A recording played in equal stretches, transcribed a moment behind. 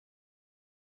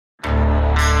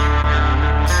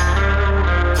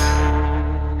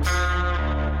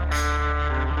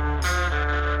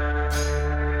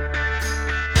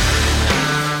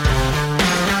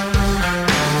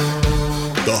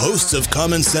hosts of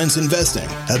Common Sense Investing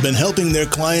have been helping their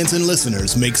clients and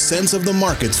listeners make sense of the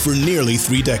markets for nearly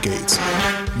 3 decades.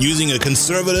 Using a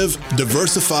conservative,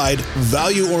 diversified,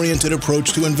 value-oriented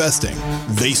approach to investing,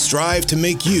 they strive to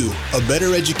make you a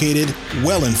better educated,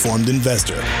 well-informed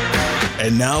investor.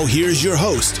 And now here's your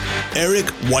host, Eric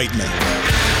Whiteman.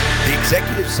 The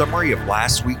executive summary of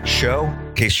last week's show,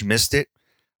 in case you missed it,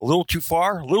 a little too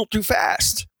far, a little too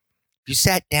fast. If you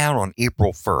sat down on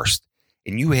April 1st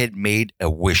and you had made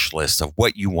a wish list of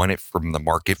what you wanted from the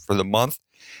market for the month,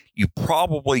 you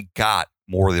probably got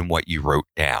more than what you wrote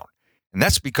down. And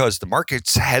that's because the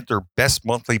markets had their best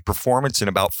monthly performance in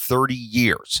about 30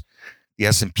 years. The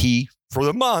S&P for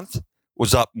the month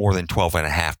was up more than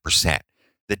 12.5%.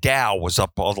 The Dow was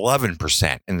up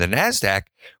 11%, and the NASDAQ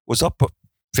was up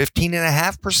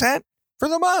 15.5% for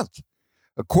the month.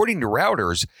 According to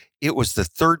Reuters, it was the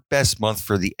third best month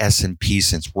for the S&P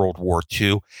since World War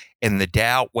II, and the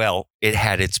Dow, well, it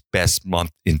had its best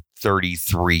month in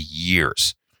 33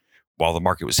 years. While the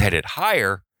market was headed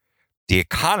higher, the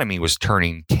economy was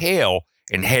turning tail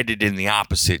and headed in the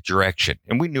opposite direction,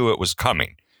 and we knew it was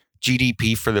coming.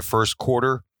 GDP for the first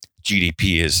quarter,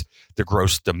 GDP is the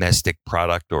gross domestic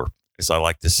product, or as I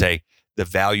like to say, the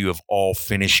value of all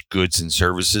finished goods and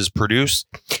services produced.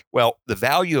 Well, the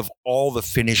value of all the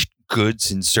finished goods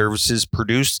and services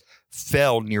produced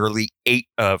fell nearly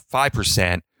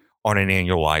 5% on an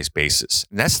annualized basis.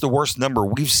 And that's the worst number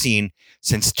we've seen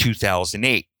since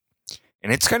 2008.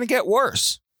 And it's going to get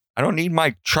worse. I don't need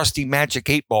my trusty magic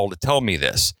 8-ball to tell me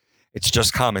this. It's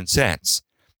just common sense.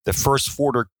 The first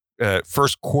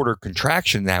quarter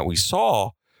contraction that we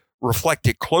saw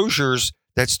reflected closures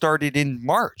that started in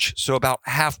March, so about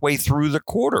halfway through the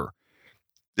quarter.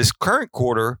 This current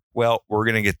quarter, well, we're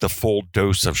going to get the full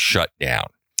dose of shutdown.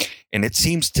 And it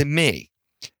seems to me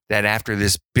that after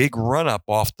this big run-up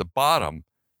off the bottom,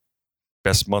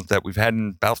 best month that we've had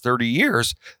in about 30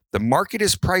 years, the market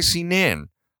is pricing in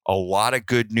a lot of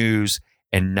good news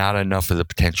and not enough of the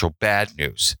potential bad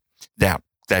news. Now,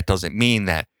 that doesn't mean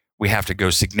that we have to go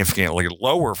significantly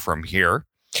lower from here,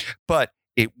 but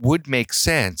it would make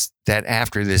sense that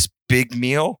after this big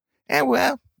meal, we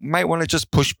might want to just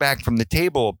push back from the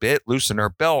table a bit, loosen our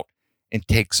belt, and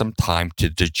take some time to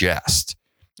digest.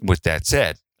 With that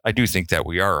said, I do think that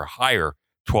we are higher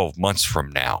 12 months from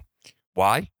now.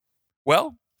 Why?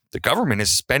 Well, the government is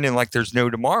spending like there's no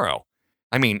tomorrow.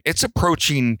 I mean, it's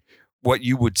approaching what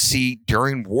you would see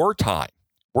during wartime.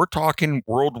 We're talking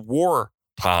World War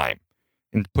time.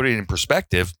 And to put it in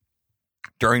perspective,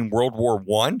 during World War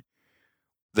I,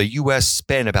 the U.S.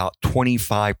 spent about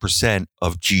 25%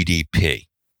 of GDP.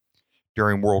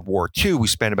 During World War II, we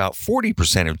spent about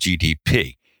 40% of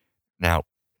GDP. Now,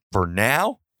 for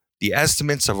now, the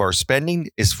estimates of our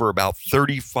spending is for about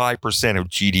 35% of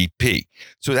GDP.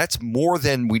 So that's more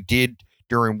than we did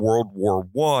during World War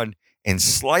I and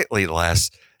slightly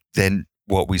less than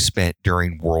what we spent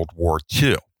during World War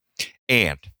II.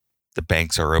 And the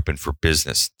banks are open for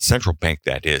business. Central bank,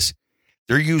 that is.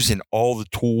 They're using all the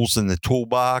tools in the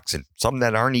toolbox and some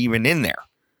that aren't even in there.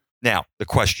 Now, the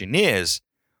question is,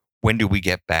 when do we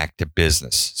get back to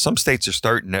business? Some states are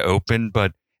starting to open,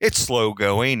 but it's slow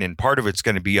going, and part of it's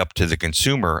going to be up to the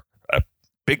consumer. A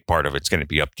big part of it's going to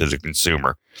be up to the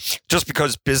consumer. Just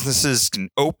because businesses can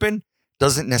open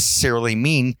doesn't necessarily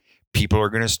mean people are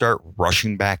going to start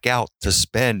rushing back out to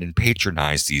spend and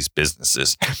patronize these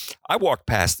businesses. I walked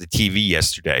past the TV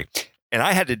yesterday, and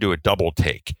I had to do a double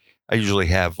take. I usually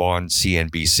have on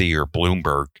CNBC or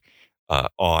Bloomberg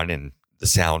on and the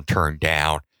sound turned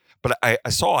down. But I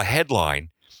saw a headline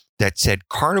that said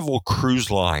Carnival Cruise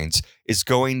Lines is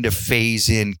going to phase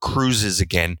in cruises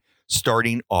again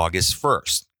starting August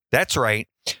 1st. That's right.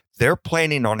 They're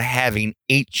planning on having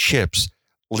 8 ships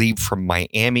leave from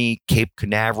Miami, Cape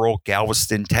Canaveral,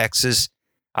 Galveston, Texas.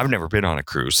 I've never been on a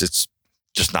cruise. It's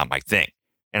just not my thing.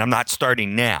 And I'm not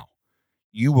starting now.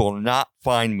 You will not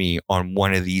find me on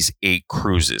one of these 8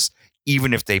 cruises,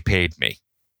 even if they paid me.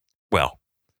 Well,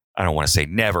 I don't want to say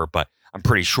never, but I'm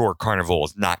pretty sure Carnival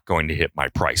is not going to hit my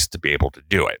price to be able to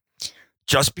do it.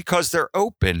 Just because they're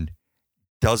open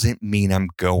doesn't mean I'm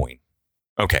going.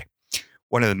 Okay.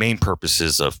 One of the main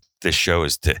purposes of this show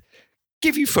is to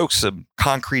give you folks some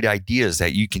concrete ideas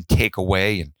that you can take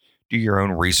away and do your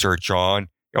own research on.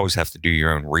 You always have to do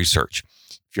your own research.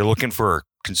 If you're looking for a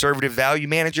conservative value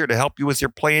manager to help you with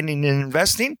your planning and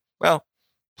investing, well,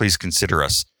 please consider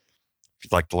us. If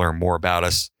you'd like to learn more about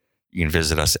us, you can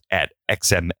visit us at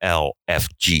xmlfg.com.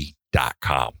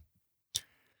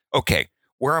 Okay,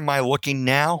 where am I looking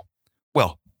now?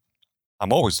 Well,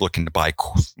 I'm always looking to buy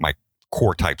my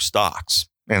core type stocks.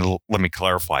 And let me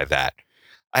clarify that.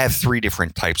 I have three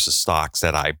different types of stocks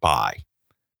that I buy: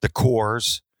 the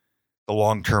cores, the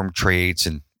long-term trades,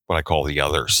 and what I call the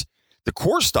others. The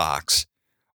core stocks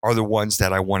are the ones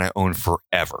that I want to own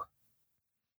forever.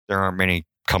 There aren't many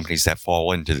companies that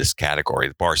fall into this category.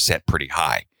 The bar's set pretty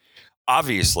high.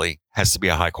 Obviously, has to be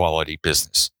a high-quality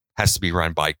business, has to be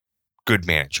run by good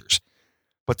managers,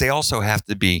 but they also have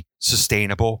to be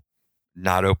sustainable,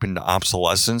 not open to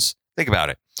obsolescence. Think about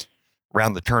it.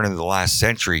 Around the turn of the last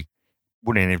century,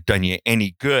 wouldn't have done you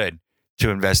any good to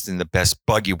invest in the best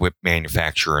buggy whip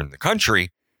manufacturer in the country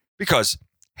because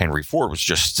Henry Ford was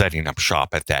just setting up shop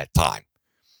at that time.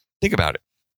 Think about it.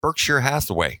 Berkshire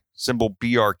Hathaway, symbol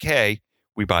BRK.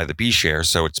 We buy the B shares,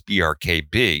 so it's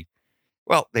BRKB.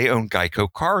 Well, they own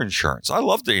Geico Car Insurance. I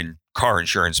love the car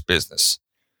insurance business.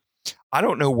 I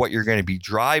don't know what you're going to be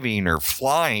driving or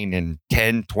flying in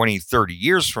 10, 20, 30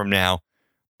 years from now,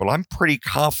 but I'm pretty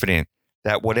confident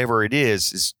that whatever it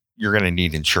is you're going to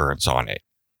need insurance on it.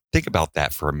 Think about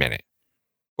that for a minute.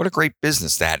 What a great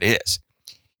business that is.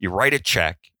 You write a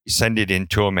check, you send it in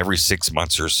to them every 6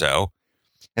 months or so,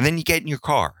 and then you get in your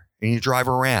car and you drive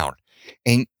around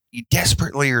and you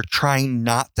desperately are trying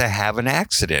not to have an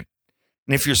accident.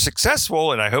 And if you're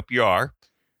successful, and I hope you are,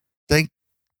 they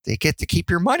get to keep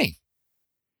your money.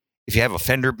 If you have a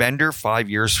fender bender 5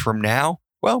 years from now,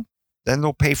 well, then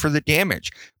they'll pay for the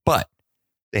damage. But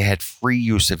they had free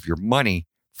use of your money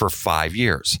for 5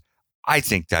 years. I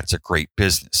think that's a great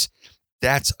business.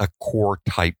 That's a core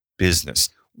type business,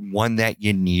 one that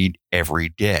you need every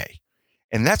day.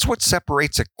 And that's what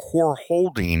separates a core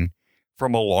holding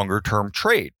from a longer term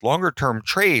trade. Longer term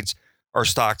trades are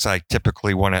stocks I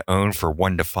typically want to own for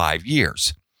 1 to 5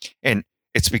 years. And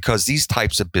it's because these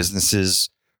types of businesses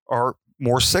are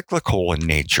more cyclical in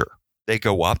nature. They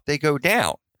go up, they go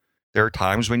down. There are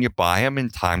times when you buy them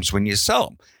and times when you sell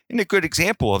them. And a good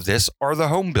example of this are the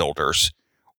home builders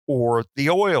or the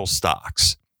oil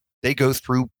stocks. They go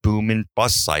through boom and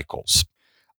bust cycles.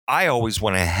 I always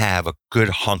want to have a good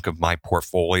hunk of my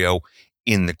portfolio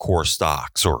in the core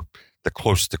stocks or the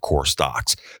close to core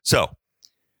stocks. So,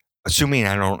 assuming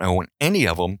I don't own any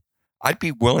of them, I'd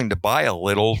be willing to buy a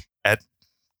little at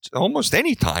almost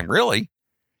any time, really.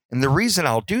 And the reason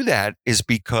I'll do that is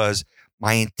because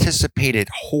my anticipated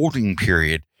holding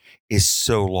period is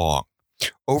so long.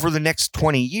 Over the next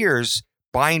 20 years,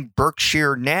 buying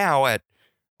Berkshire now at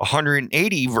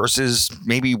 180 versus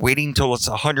maybe waiting till it's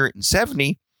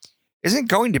 170 isn't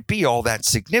going to be all that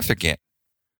significant.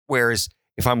 Whereas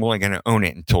if I'm only going to own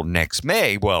it until next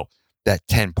May, well, that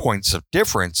 10 points of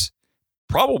difference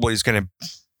probably is going to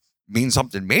mean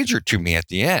something major to me at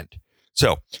the end.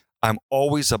 So I'm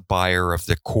always a buyer of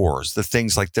the cores, the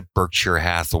things like the Berkshire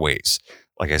Hathaways.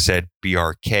 Like I said,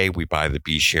 BRK, we buy the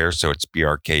B shares, so it's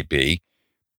BRKB.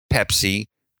 Pepsi,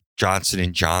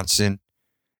 Johnson & Johnson,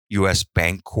 U.S.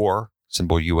 Bancorp,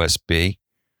 symbol USB.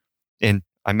 And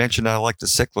I mentioned I like the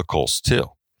cyclicals too.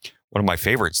 One of my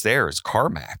favorites there is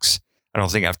CarMax. I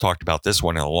don't think I've talked about this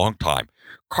one in a long time.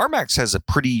 CarMax has a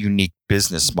pretty unique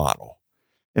business model.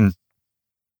 And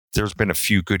there's been a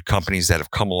few good companies that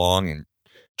have come along and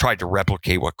tried to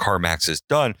replicate what CarMax has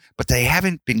done, but they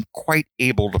haven't been quite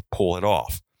able to pull it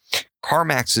off.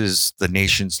 CarMax is the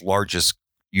nation's largest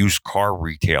used car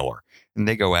retailer, and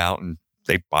they go out and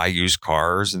they buy used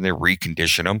cars and they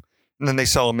recondition them, and then they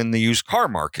sell them in the used car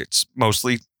markets,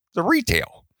 mostly the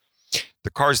retail. The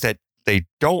cars that they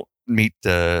don't meet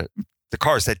the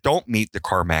cars that don't meet the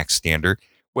CarMax standard,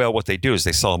 well, what they do is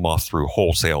they sell them off through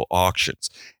wholesale auctions,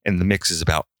 and the mix is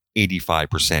about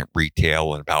 85%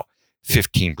 retail and about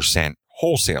 15%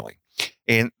 wholesaling.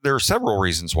 And there are several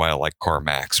reasons why I like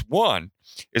CarMax. One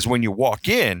is when you walk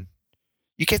in,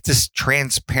 you get this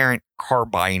transparent car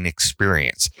buying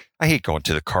experience. I hate going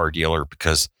to the car dealer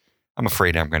because I'm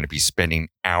afraid I'm going to be spending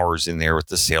hours in there with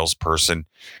the salesperson,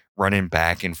 running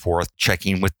back and forth,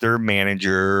 checking with their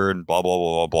manager and blah, blah,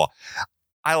 blah, blah, blah.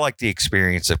 I like the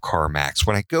experience of CarMax.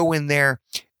 When I go in there,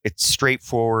 it's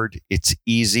straightforward. It's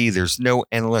easy. There's no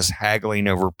endless haggling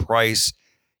over price.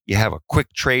 You have a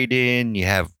quick trade in, you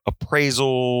have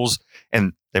appraisals,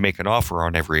 and they make an offer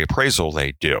on every appraisal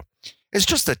they do. It's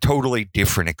just a totally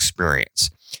different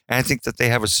experience. And I think that they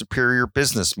have a superior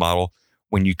business model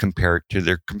when you compare it to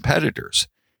their competitors.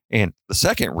 And the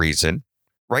second reason,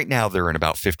 right now they're in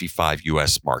about 55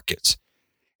 US markets.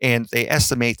 And they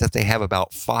estimate that they have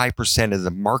about 5% of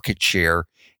the market share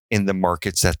in the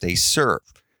markets that they serve.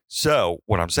 So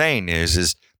what I'm saying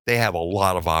is they have a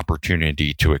lot of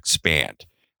opportunity to expand.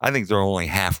 I think they're only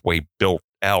halfway built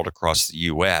out across the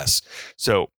U.S.,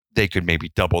 so they could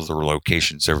maybe double their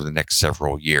locations over the next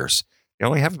several years. They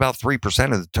only have about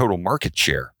 3% of the total market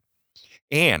share.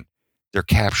 And they're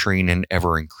capturing an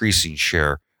ever increasing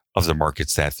share of the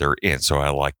markets that they're in. So I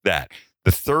like that.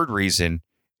 The third reason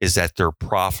is that they're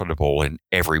profitable in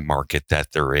every market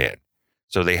that they're in.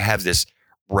 So they have this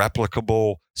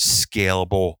replicable,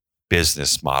 scalable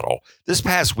business model. This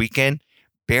past weekend,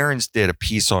 Barron's did a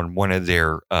piece on one of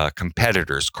their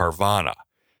competitors, Carvana.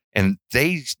 And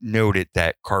they noted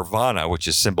that Carvana, which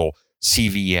is symbol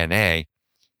CVNA,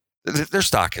 their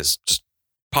stock has just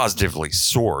positively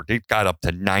soared. It got up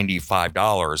to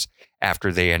 $95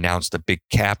 after they announced a big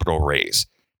capital raise.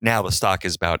 Now the stock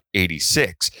is about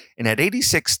 $86. And at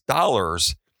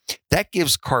 $86, that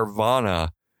gives Carvana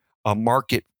a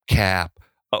market cap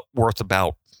worth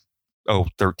about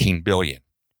 $13 billion.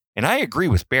 And I agree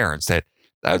with Barron's that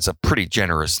that's a pretty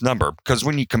generous number, because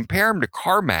when you compare them to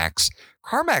CarMax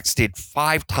did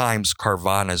 5 times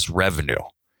Carvana's revenue.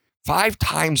 5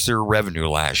 times their revenue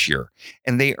last year,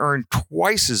 and they earned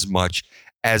twice as much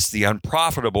as the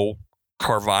unprofitable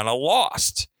Carvana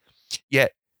lost.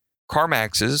 Yet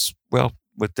CarMax's, well,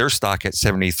 with their stock at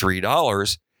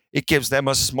 $73, it gives them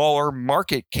a smaller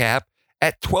market cap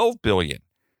at $12 billion.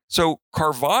 So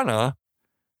Carvana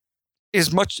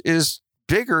is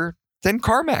bigger than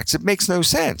CarMax. It makes no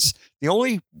sense. The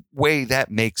only way that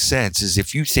makes sense is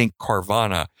if you think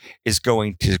Carvana is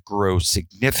going to grow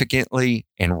significantly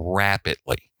and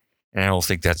rapidly. And I don't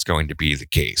think that's going to be the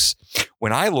case.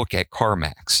 When I look at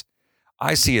CarMax,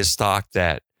 I see a stock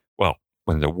that, well,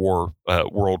 when the world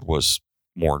was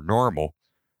more normal,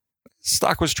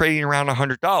 stock was trading around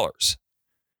 $100.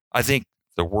 I think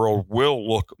the world will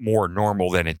look more normal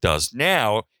than it does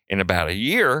now in about a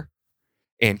year,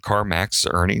 and CarMax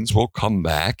earnings will come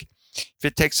back. If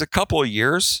it takes a couple of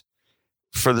years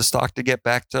for the stock to get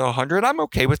back to 100, I'm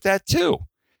okay with that too.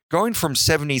 Going from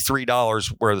 $73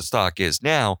 where the stock is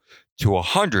now to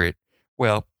 100,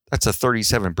 well, that's a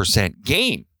 37%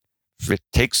 gain. If it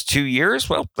takes 2 years,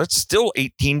 well, that's still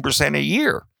 18% a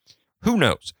year. Who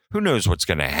knows? Who knows what's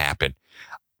going to happen?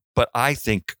 But I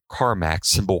think CarMax,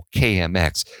 symbol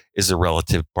KMX, is a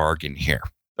relative bargain here.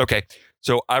 Okay,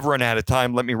 so I've run out of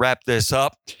time. Let me wrap this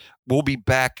up. We'll be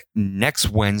back next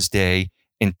Wednesday.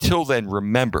 Until then,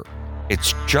 remember,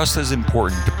 it's just as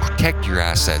important to protect your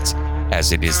assets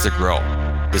as it is to grow.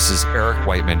 This is Eric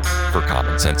Whiteman for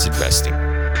Common Sense Investing.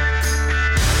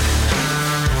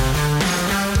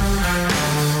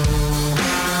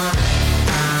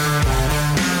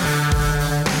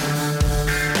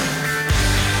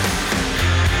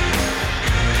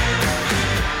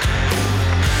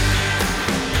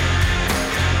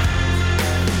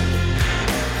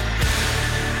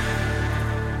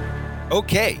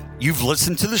 Okay, you've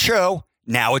listened to the show.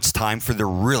 Now it's time for the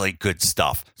really good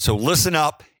stuff. So listen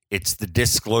up. It's the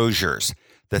disclosures.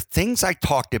 The things I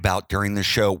talked about during the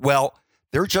show, well,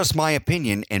 they're just my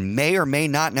opinion and may or may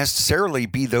not necessarily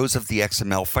be those of the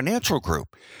XML Financial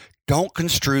Group. Don't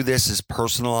construe this as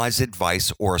personalized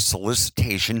advice or a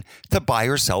solicitation to buy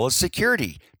or sell a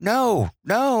security. No.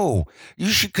 You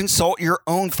should consult your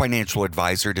own financial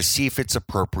advisor to see if it's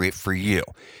appropriate for you.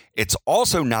 It's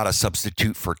also not a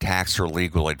substitute for tax or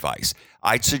legal advice.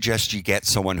 I'd suggest you get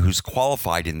someone who's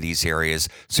qualified in these areas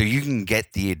so you can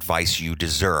get the advice you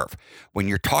deserve. When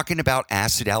you're talking about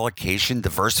asset allocation,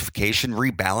 diversification,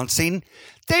 rebalancing,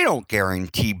 they don't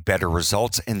guarantee better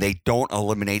results and they don't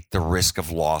eliminate the risk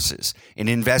of losses. In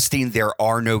investing, there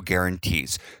are no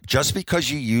guarantees. Just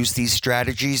because you use these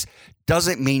strategies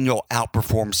doesn't mean you'll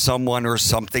outperform someone or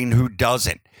something who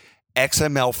doesn't.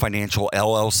 XML Financial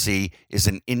LLC is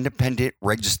an independent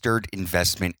registered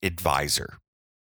investment advisor.